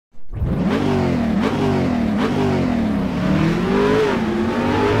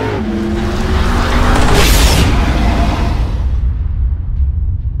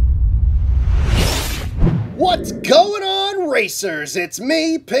racers, it's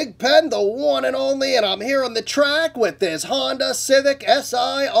me, Pigpen, the one and only, and I'm here on the track with this Honda Civic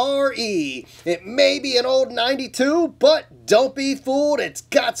SIRE. It may be an old 92, but don't be fooled, it's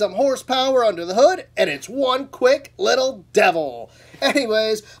got some horsepower under the hood, and it's one quick little devil.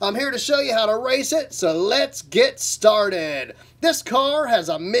 Anyways, I'm here to show you how to race it, so let's get started. This car has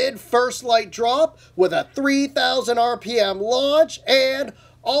a mid-first light drop with a 3,000 RPM launch, and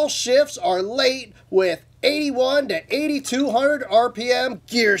all shifts are late with 81 to 8,200 RPM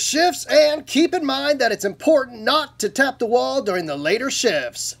gear shifts, and keep in mind that it's important not to tap the wall during the later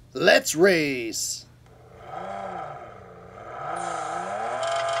shifts. Let's race.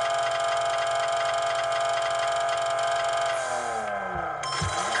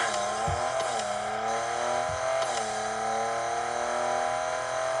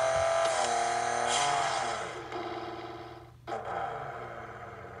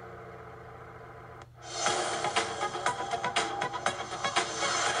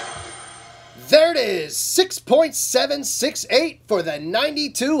 There it is, 6.768 for the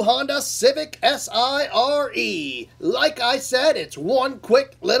 92 Honda Civic SIRE. Like I said, it's one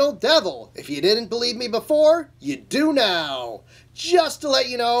quick little devil. If you didn't believe me before, you do now. Just to let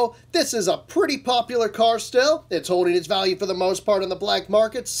you know, this is a pretty popular car still. It's holding its value for the most part on the black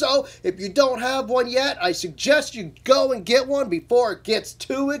market, so if you don't have one yet, I suggest you go and get one before it gets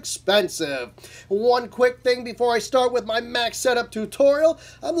too expensive. One quick thing before I start with my max setup tutorial,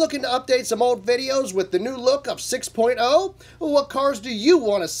 I'm looking to update some old videos with the new look of 6.0. What cars do you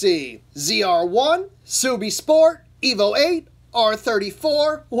want to see? ZR1, Subi Sport, Evo 8,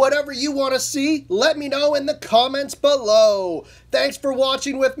 R34, whatever you want to see, let me know in the comments below. Thanks for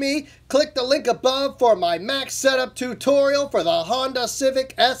watching with me. Click the link above for my max setup tutorial for the Honda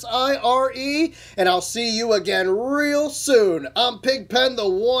Civic SIRE, and I'll see you again real soon. I'm Pigpen, the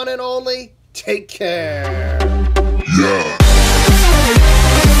one and only. Take care. Yeah.